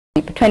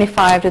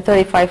25 to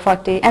 35,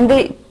 40, and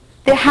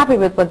they're happy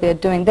with what they're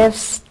doing.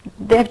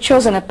 They've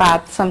chosen a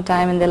path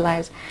sometime in their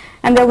lives,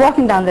 and they're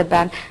walking down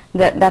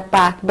that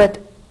path, but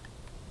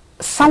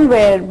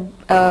somewhere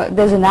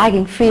there's a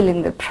nagging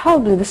feeling that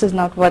probably this is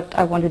not what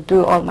I want to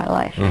do all my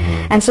life.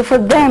 And so for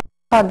them,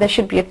 I thought there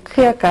should be a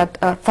clear-cut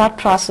thought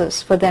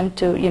process for them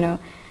to,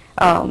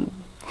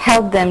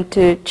 help them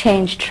to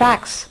change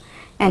tracks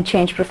and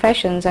change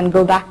professions and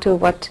go back to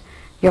what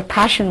your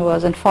passion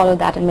was and follow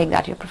that and make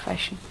that your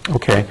profession.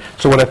 Okay,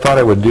 so what I thought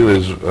I would do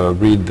is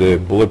read the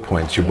bullet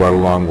points you brought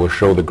along. We'll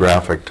show the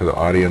graphic to the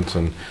audience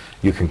and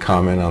you can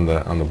comment on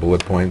the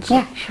bullet points.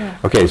 Yeah, sure.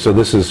 Okay, so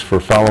this is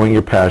for following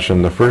your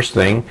passion. The first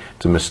thing,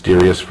 it's a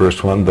mysterious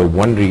first one, the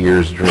Wonder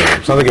Years Dream.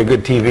 Sounds like a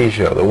good TV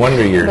show, the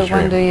Wonder Years Dream. The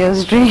Wonder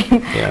Years Dream.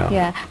 Yeah.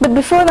 Yeah. But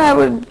before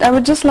that, I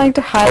would just like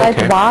to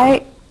highlight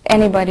why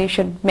anybody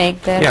should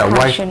make their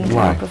passion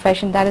a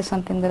profession. That is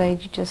something that I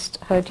just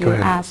heard you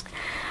ask.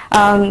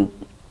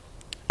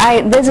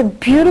 There's a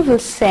beautiful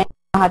saying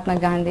from Mahatma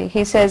Gandhi.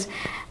 He says,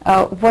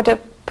 what a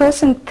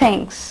person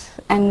thinks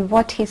and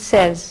what he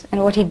says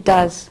and what he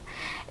does,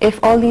 if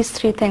all these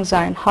three things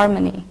are in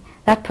harmony,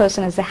 that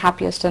person is the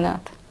happiest on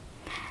earth.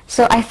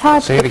 So I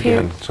thought... Say it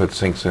again so it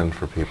sinks in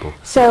for people.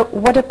 So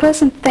what a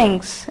person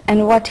thinks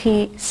and what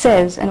he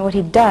says and what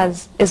he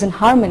does is in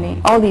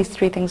harmony, all these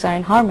three things are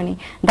in harmony,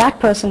 that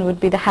person would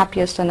be the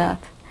happiest on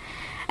earth.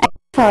 And I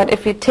thought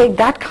if you take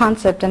that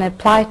concept and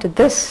apply it to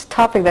this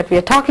topic that we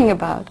are talking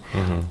about,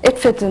 it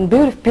fits in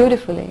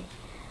beautifully.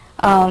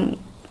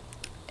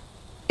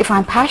 If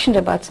I'm passionate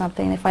about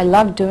something, if I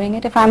love doing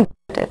it, if I'm good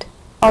at it,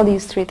 all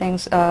these three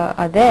things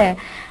are there,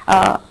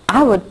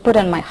 I would put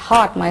in my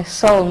heart, my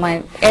soul,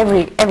 my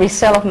every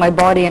cell of my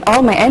body and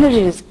all my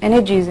energies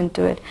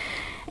into it.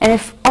 And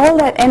if all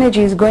that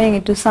energy is going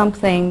into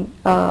something,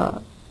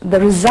 the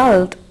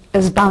result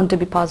is bound to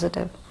be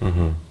positive.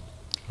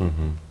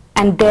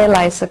 And there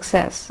lies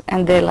success,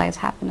 and there lies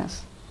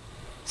happiness.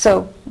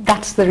 So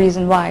that's the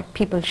reason why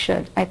people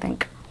should, I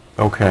think.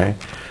 Okay.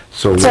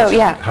 So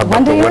yeah, how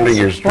about the Wonder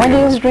Years Dream? Wonder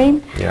Years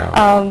Dream.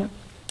 Yeah.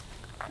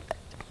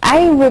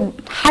 I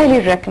would highly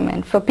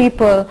recommend for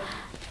people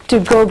to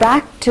go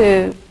back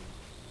to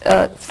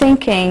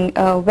thinking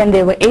when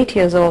they were 8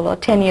 years old or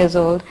 10 years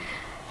old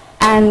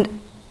and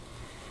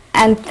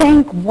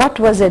think what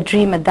was their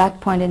dream at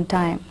that point in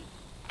time.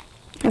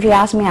 If you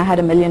ask me, I had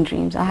a million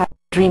dreams. I had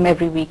a dream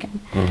every weekend.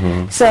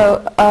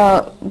 So,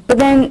 but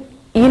then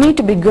you need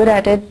to be good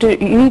at it.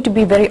 You need to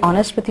be very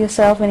honest with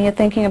yourself when you're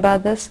thinking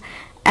about this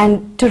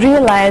and to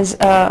realize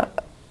that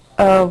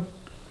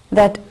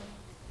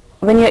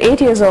when you're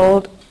 8 years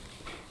old,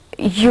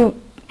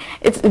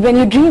 when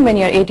you dream when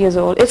you're 8 years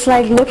old, it's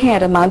like looking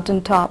at a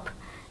mountain top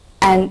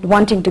and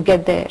wanting to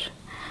get there.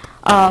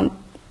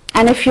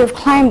 And if you've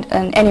climbed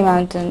any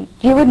mountain,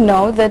 you would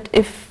know that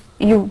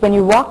when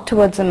you walk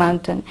towards the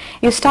mountain,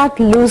 you start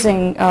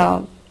losing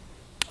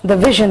the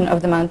vision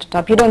of the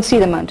mountaintop. You don't see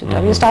the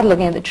mountaintop. You start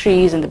looking at the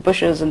trees and the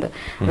bushes and the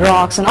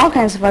rocks and all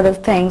kinds of other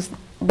things,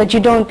 but you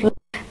don't.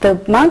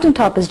 The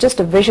mountaintop is just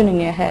a vision in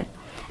your head.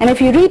 And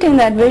if you retain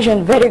that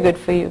vision, very good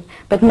for you.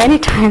 But many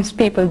times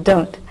people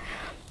don't.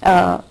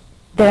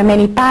 There are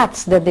many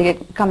paths that they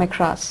come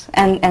across,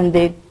 and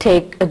they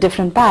take a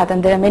different path,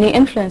 and there are many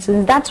influences.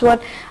 And that's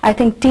what I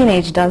think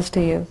teenage does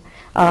to you.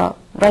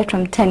 Right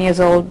from 10 years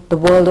old, the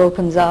world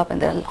opens up,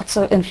 and there are lots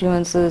of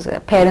influences,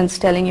 parents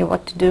telling you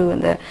what to do,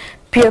 and there's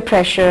peer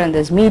pressure, and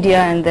there's media,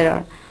 and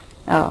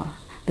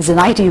there's an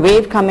IT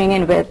wave coming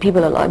in where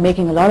people are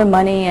making a lot of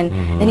money, and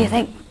then you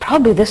think,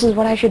 probably this is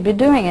what I should be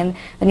doing, and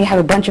then you have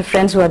a bunch of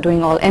friends who are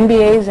doing all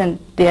MBAs, and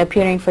they're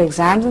appearing for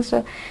exams and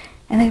stuff,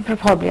 and then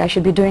probably I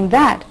should be doing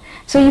that.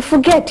 So you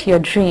forget your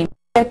dream,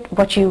 forget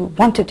what you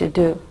wanted to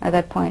do at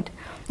that point.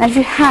 And if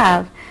you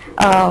have,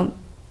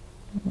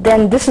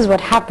 then this is what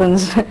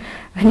happens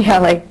when you're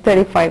like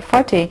 35,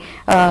 40.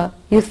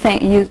 You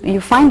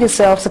find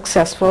yourself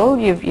successful,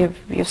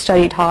 you've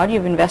studied hard,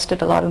 you've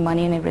invested a lot of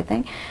money and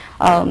everything.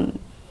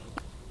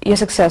 You're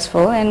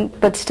successful,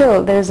 but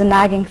still there's a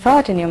nagging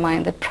thought in your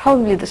mind that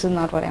probably this is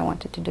not what I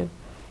wanted to do.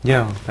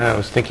 Yeah, I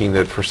was thinking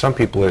that for some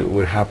people it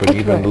would happen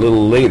even a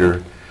little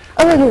later.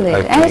 A little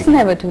later, and it's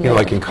never too late. You know,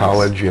 like in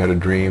college, you had a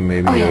dream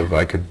maybe of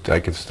I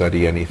could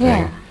study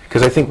anything.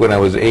 Because I think when I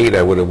was 8,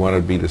 I would have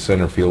wanted to be the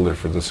center fielder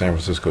for the San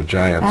Francisco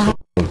Giants. I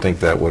don't think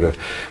that would have.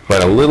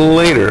 But a little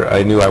later,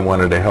 I knew I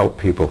wanted to help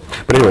people.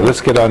 But anyway,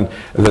 let's get on.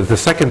 The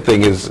second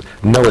thing is,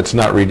 no, it's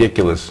not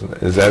ridiculous.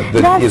 Is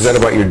that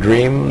about your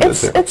dream?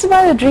 It's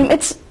about a dream.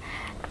 It's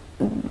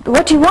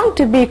what you want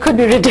to be could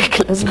be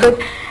ridiculous, but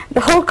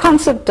the whole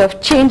concept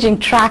of changing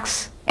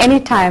tracks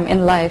anytime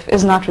in life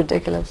is not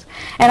ridiculous.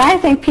 And I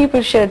think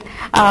people should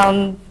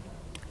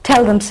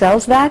tell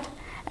themselves that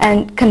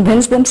and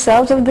convince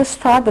themselves of this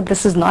thought that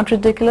this is not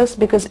ridiculous,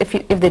 because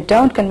if they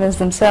don't convince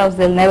themselves,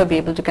 they'll never be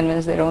able to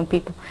convince their own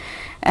people,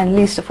 and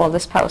least of all the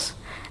spouse.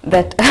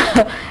 That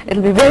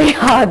it'll be very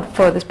hard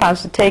for the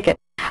spouse to take it,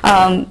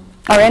 or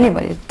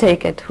anybody to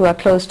take it who are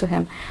close to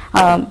him.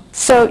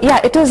 So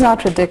yeah, it is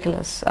not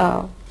ridiculous.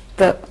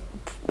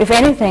 if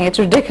anything, it's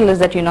ridiculous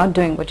that you're not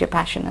doing what your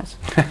passion is.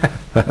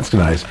 That's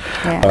nice.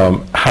 Yeah.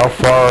 How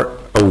far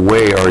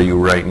away are you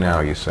right now,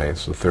 you say?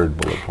 It's the third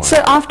bullet point. So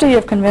after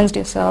you've convinced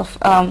yourself,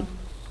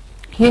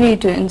 you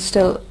need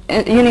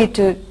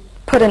to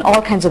put in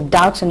all kinds of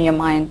doubts in your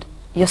mind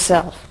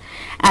yourself.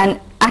 And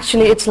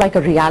actually it's like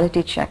a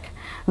reality check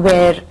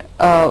where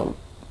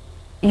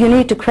you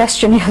need to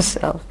question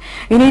yourself.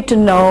 You need to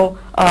know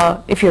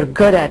if you're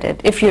good at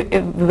it,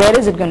 where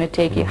is it going to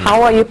take you,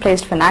 how are you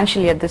placed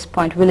financially at this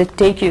point, will it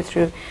take you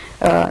through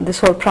this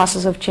whole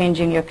process of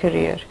changing your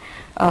career.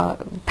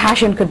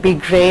 Passion could be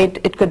great,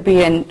 it could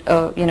be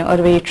a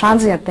very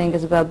transient thing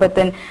as well, but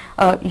then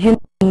you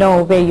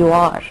know where you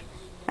are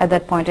at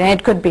that point, and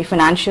it could be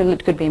financial,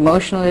 it could be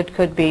emotional, it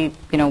could be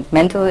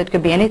mental, it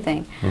could be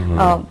anything.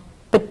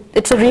 But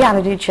it's a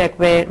reality check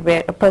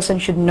where a person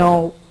should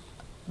know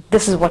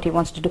this is what he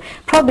wants to do.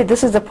 Probably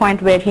this is the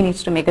point where he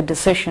needs to make a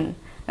decision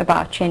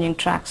about changing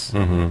tracks.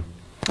 Yeah.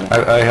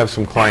 I have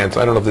some clients,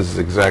 I don't know if this is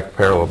exact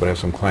parallel, but I have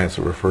some clients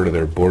that refer to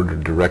their board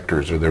of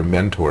directors or their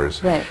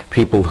mentors,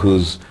 people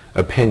whose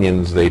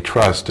opinions they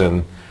trust,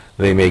 and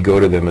they may go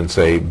to them and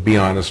say, be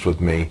honest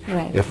with me.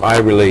 If I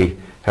really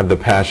have the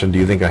passion, do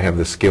you think I have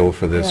the skill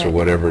for this, or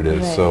whatever it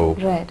is? So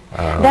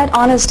that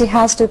honesty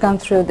has to come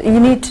through. You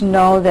need to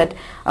know that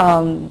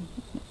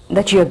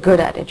that you're good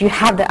at it. You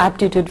have the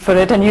aptitude for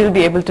it, and you'll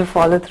be able to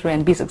follow through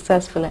and be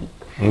successful in it.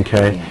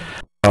 Okay.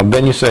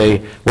 Then you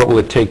say, what will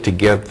it take to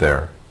get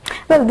there?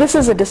 Well, this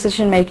is a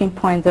decision-making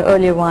point, the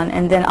earlier one,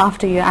 and then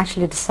after you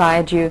actually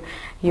decide, you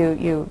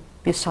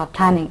start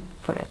planning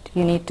for it.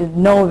 You need to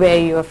know where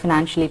you are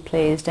financially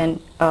placed, and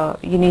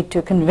you need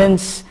to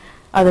convince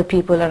other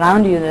people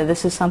around you that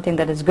this is something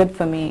that is good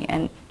for me,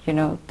 and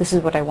this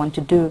is what I want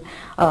to do.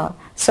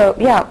 So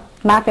yeah,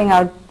 mapping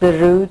out the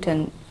route,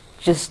 and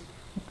just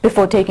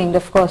before taking,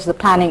 of course, the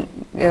planning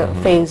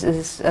phase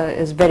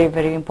is very,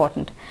 very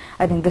important.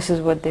 I think this is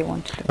what they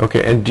want to do.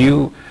 Okay, and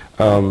do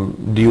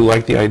you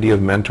like the idea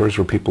of mentors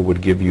where people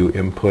would give you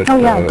input? Oh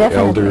yeah, definitely.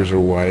 Elders or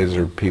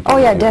wiser people? Oh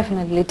yeah,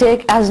 definitely.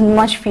 Take as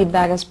much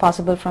feedback as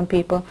possible from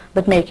people,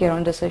 but make your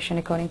own decision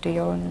according to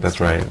your own. That's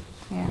right.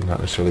 Yeah. Not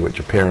necessarily what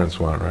your parents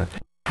want, right?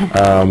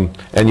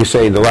 And you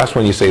say, the last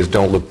one you say is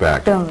don't look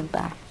back. Don't look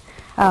back.